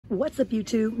What's up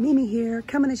YouTube? Mimi here,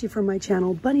 coming at you from my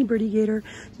channel, Bunny Birdy Gator.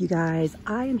 You guys,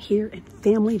 I am here at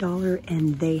Family Dollar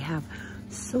and they have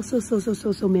so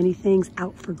many things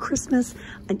out for Christmas.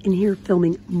 I'm in here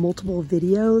filming multiple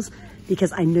videos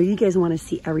because I know you guys want to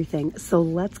see everything. So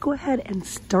let's go ahead and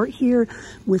start here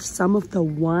with some of the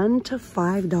 $1 to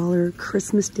 $5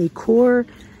 Christmas decor.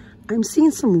 I'm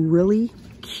seeing some really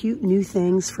cute new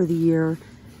things for the year.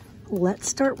 Let's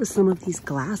start with some of these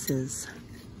glasses.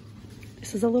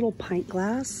 This is a little pint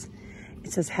glass.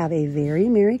 It says, "Have a very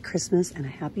Merry Christmas and a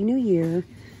Happy New Year."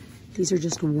 These are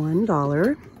just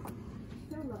 $1.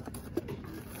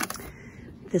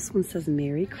 This one says,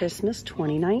 "Merry Christmas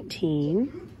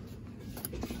 2019.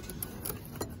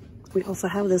 We also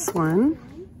have this one.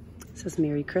 It says,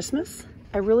 "Merry Christmas."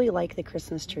 I really like the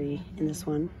Christmas tree in this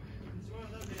one.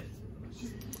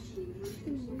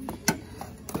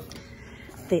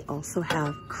 They also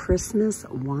have Christmas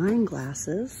wine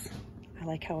glasses. I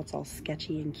like how it's all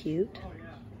sketchy and cute.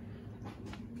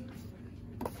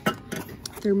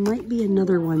 There might be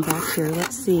another one back here.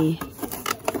 Let's see.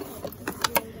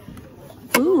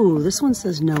 Ooh, this one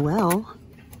says Noel.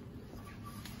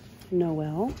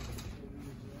 Noel.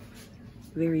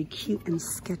 Very cute and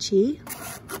sketchy.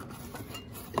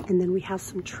 And then we have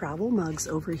some travel mugs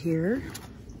over here.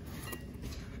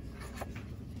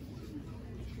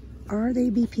 Are they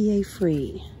BPA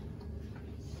free?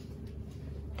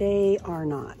 They are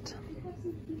not.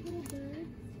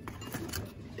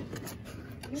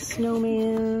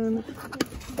 Snowman,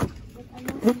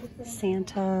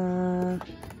 Santa,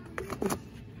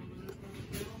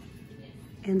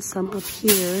 and some up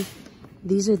here.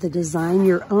 These are the design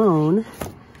your own,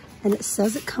 and it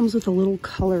says it comes with a little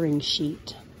coloring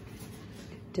sheet.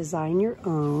 Design your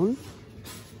own.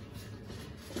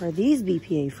 Are these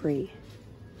BPA free?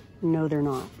 No, they're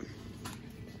not.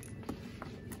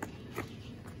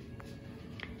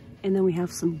 And then we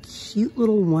have some cute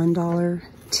little $1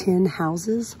 tin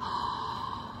houses.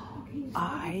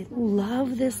 I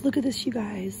love this. Look at this, you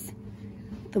guys.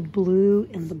 The blue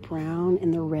and the brown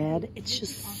and the red. It's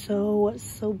just so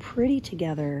pretty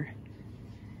together.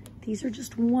 These are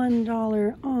just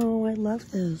 $1. Oh, I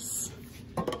love this.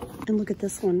 And look at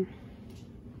this one.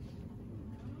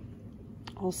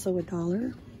 Also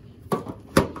 $1.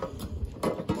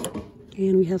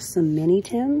 And we have some mini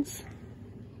tins.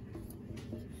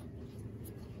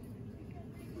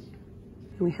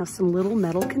 And we have some little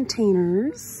metal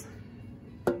containers.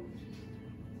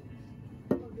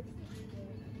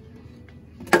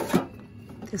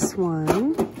 This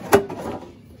one.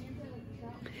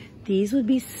 These would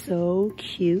be so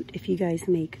cute if you guys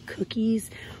make cookies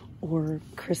or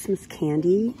Christmas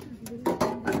candy.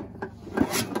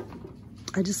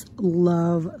 I just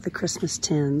love the Christmas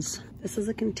tins. This is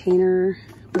a container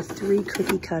with 3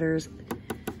 cookie cutters.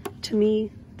 To me,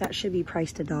 that should be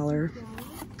priced $1.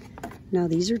 Now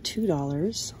these are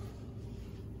 $2.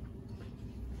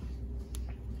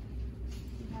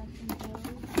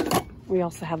 We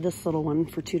also have this little one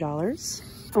for $2.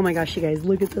 Oh my gosh, you guys,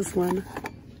 look at this one.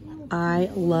 I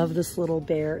love this little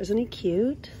bear. Isn't he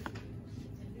cute?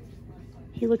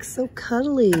 He looks so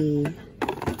cuddly.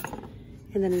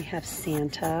 And then we have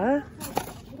Santa.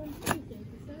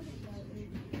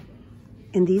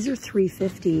 And these are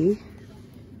 $3.50.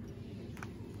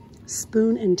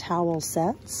 Spoon and towel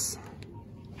sets.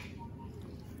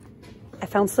 I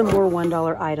found some more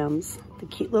 $1 items. The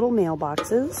cute little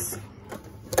mailboxes.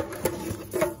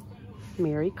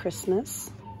 Merry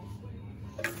Christmas.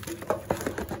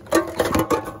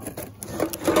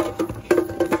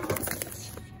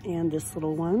 And this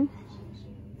little one.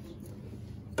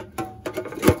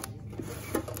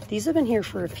 These have been here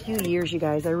for a few years, you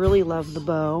guys. I really love the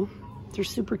bow. They're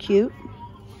super cute.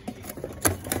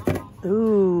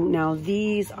 Ooh, now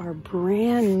these are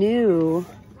brand new.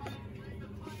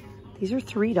 These are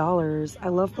 $3. I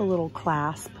love the little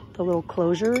clasp, the little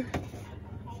closure.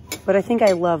 But I think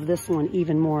I love this one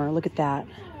even more. Look at that.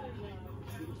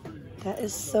 That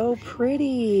is so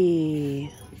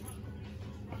pretty.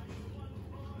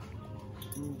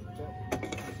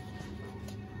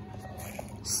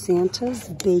 Santa's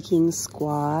Baking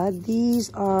Squad.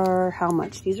 These are how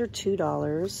much? These are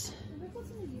 $2.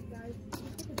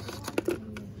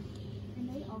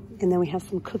 And then we have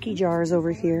some cookie jars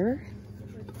over here.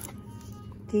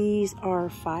 These are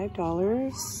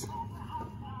 $5.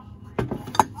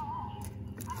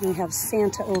 And we have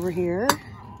Santa over here.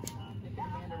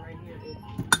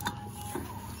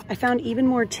 I found even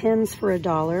more tins for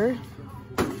 $1.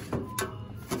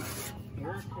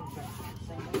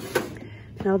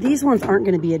 Now these ones aren't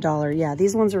going to be $1. Yeah,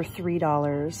 these ones are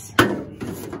 $3.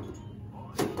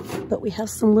 but we have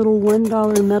some little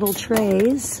 $1 metal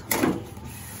trays.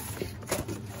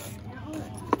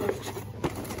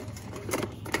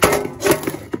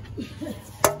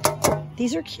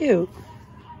 These are cute.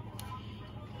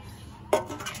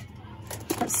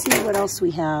 Let's see what else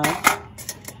we have.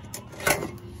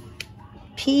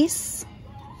 Peace.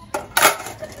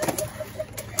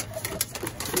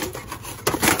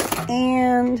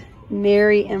 And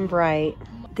Merry and Bright.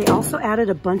 They also added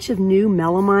a bunch of new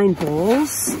melamine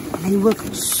bowls. They look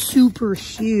super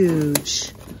huge.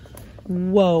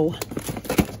 Whoa.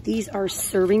 These are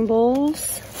serving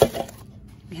bowls.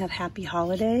 We have Happy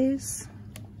Holidays.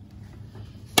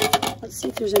 Let's see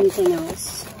if there's anything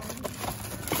else.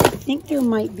 I think there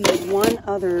might be one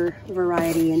other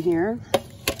variety in here.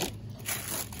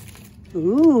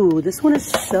 Ooh, this one is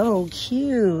so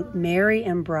cute. Merry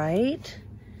and Bright.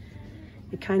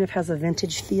 It kind of has a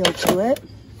vintage feel to it.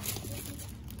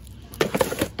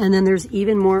 And then there's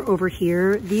even more over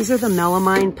here. These are the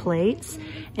melamine plates,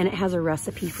 and it has a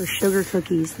recipe for sugar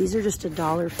cookies. These are just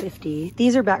 $1.50.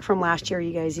 These are back from last year,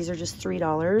 you guys. These are just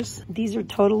 $3. These are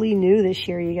totally new this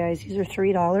year, you guys. These are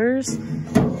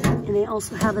 $3. And they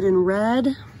also have it in red.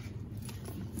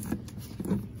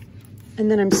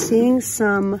 And then I'm seeing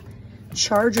some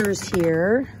chargers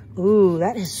here. Ooh,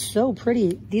 that is so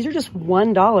pretty. These are just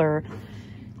 $1.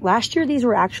 Last year, these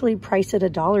were actually priced at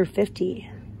 $1.50.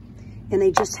 And they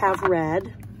just have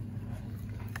red.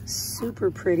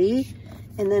 Super pretty.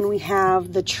 And then we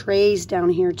have the trays down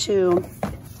here too.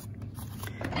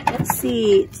 Let's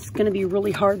see, it's gonna be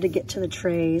really hard to get to the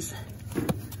trays.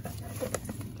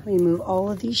 Let me move all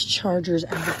of these chargers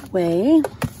out of the way.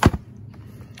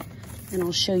 And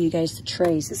I'll show you guys the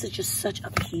trays. This is just such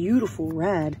a beautiful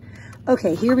red.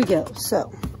 Okay, here we go.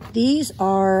 So these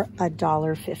are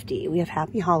 $1.50. We have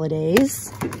Happy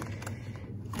Holidays.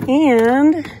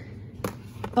 And,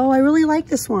 oh, I really like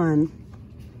this one.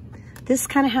 This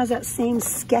kind of has that same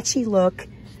sketchy look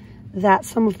that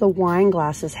some of the wine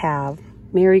glasses have.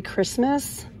 Merry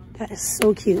Christmas. That is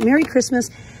so cute. Merry Christmas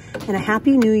and a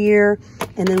Happy New Year.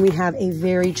 And then we have a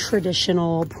very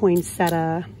traditional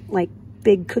poinsettia, like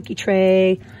big cookie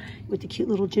tray with the cute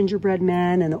little gingerbread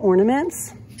men and the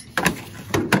ornaments.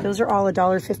 Those are all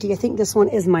 $1.50. I think this one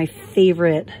is my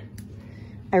favorite.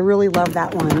 I really love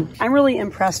that one. I'm really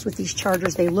impressed with these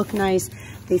chargers. They look nice,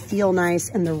 they feel nice,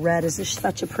 and the red is just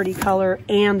such a pretty color,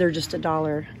 and they're just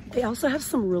 $1. They also have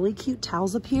some really cute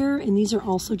towels up here, and these are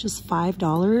also just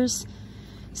 $5.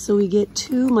 So we get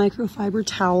 2 microfiber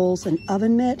towels, an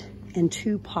oven mitt, and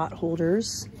 2 pot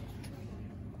holders.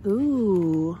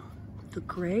 Ooh, the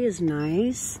gray is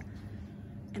nice.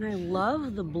 And I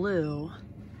love the blue.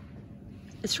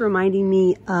 It's reminding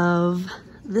me of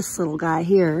this little guy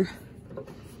here.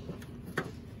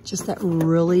 Just that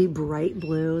really bright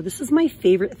blue. This is my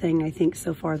favorite thing, I think,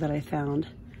 so far that I found.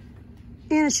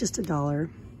 And it's just $1.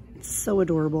 It's so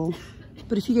adorable.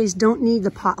 But if you guys don't need the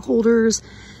pot holders,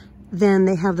 then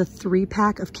they have the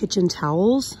 3-pack of kitchen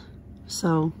towels.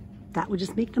 So that would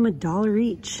just make them $1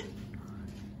 each.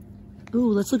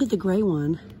 Ooh, let's look at the gray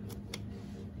one.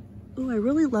 Ooh, I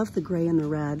really love the gray and the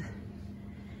red.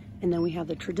 And then we have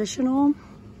the traditional.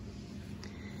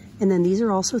 And then these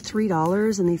are also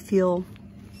 $3, and they feel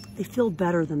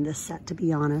better than this set, to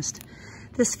be honest.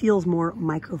 This feels more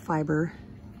microfiber.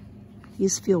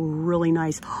 These feel really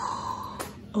nice.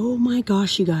 Oh my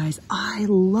gosh, you guys, I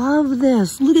love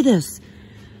this. Look at this.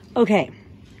 Okay,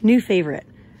 new favorite,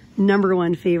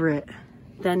 #1 favorite,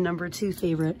 then #2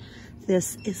 favorite.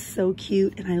 This is so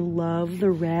cute, and I love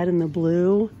the red and the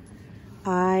blue.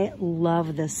 I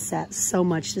love this set so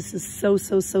much. This is so,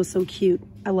 so, so, so cute.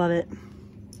 I love it.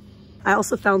 I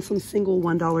also found some single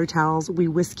 $1 towels. We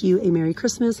whisk you a Merry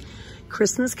Christmas.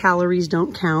 Christmas calories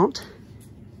don't count.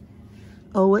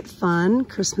 Oh, what fun.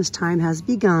 Christmas time has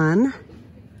begun.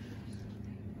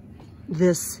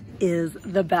 This is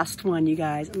the best one, you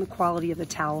guys, and the quality of the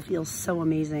towel feels so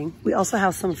amazing. We also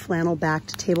have some flannel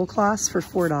backed tablecloths for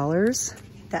 $4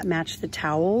 that match the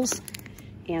towels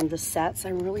and the sets. I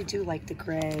really do like the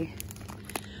gray.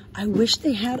 I wish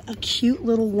they had a cute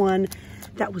little one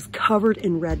that was covered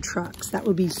in red trucks. That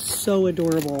would be so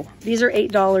adorable. These are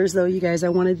 $8 though, you guys. I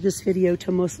wanted this video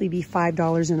to mostly be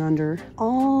 $5 and under.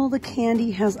 All the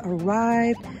candy has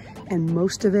arrived, and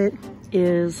most of it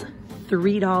is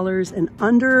 $3 and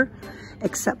under,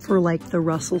 except for like the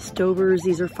Russell Stovers.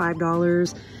 These are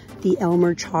 $5. The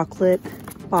Elmer chocolate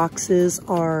boxes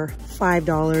are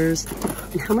 $5.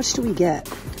 And how much do we get?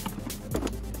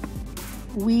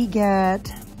 We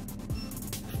get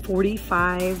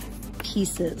 45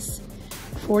 pieces.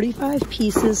 45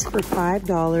 pieces for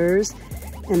 $5.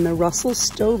 And the Russell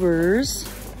Stovers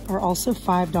are also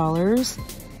 $5.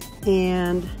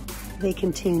 and they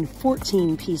contain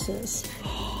 14 pieces.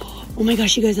 Oh my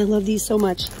gosh, you guys, I love these so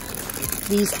much.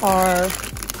 These are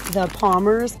the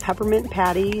Palmer's Peppermint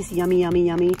Patties. Yummy, yummy,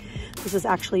 yummy. This is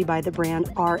actually by the brand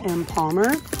RM Palmer.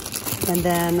 And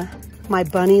then my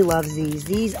bunny loves these.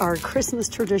 These are Christmas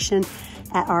tradition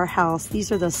at our house.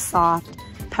 These are the soft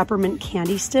peppermint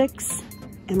candy sticks.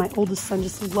 And my oldest son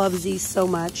just loves these so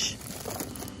much.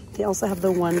 They also have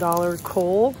the $1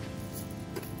 coal.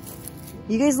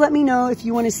 You guys let me know if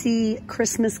you want to see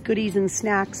Christmas goodies and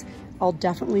snacks. I'll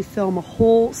definitely film a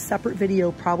whole separate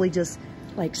video, probably just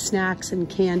like snacks and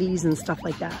candies and stuff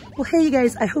like that. Well, hey you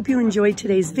guys, I hope you enjoyed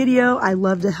today's video. I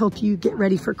love to help you get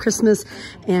ready for Christmas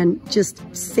and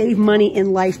just save money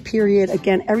in life, period.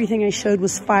 Again, everything I showed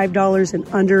was $5 and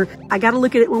under. I gotta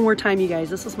look at it one more time, you guys.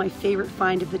 This is my favorite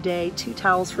find of the day. 2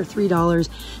 towels for $3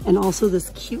 and also this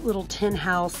cute little tin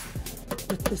house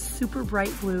with this super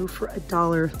bright blue for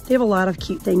 $1. They have a lot of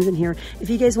cute things in here. If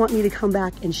you guys want me to come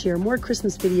back and share more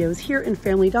Christmas videos here in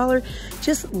Family Dollar,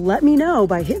 just let me know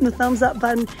by hitting the thumbs up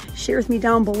button. Share with me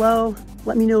down below.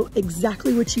 Let me know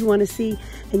exactly what you want to see.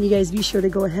 And you guys be sure to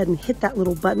go ahead and hit that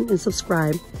little button and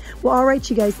subscribe. Well, all right,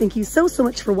 you guys, thank you so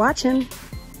much for watching.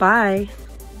 Bye.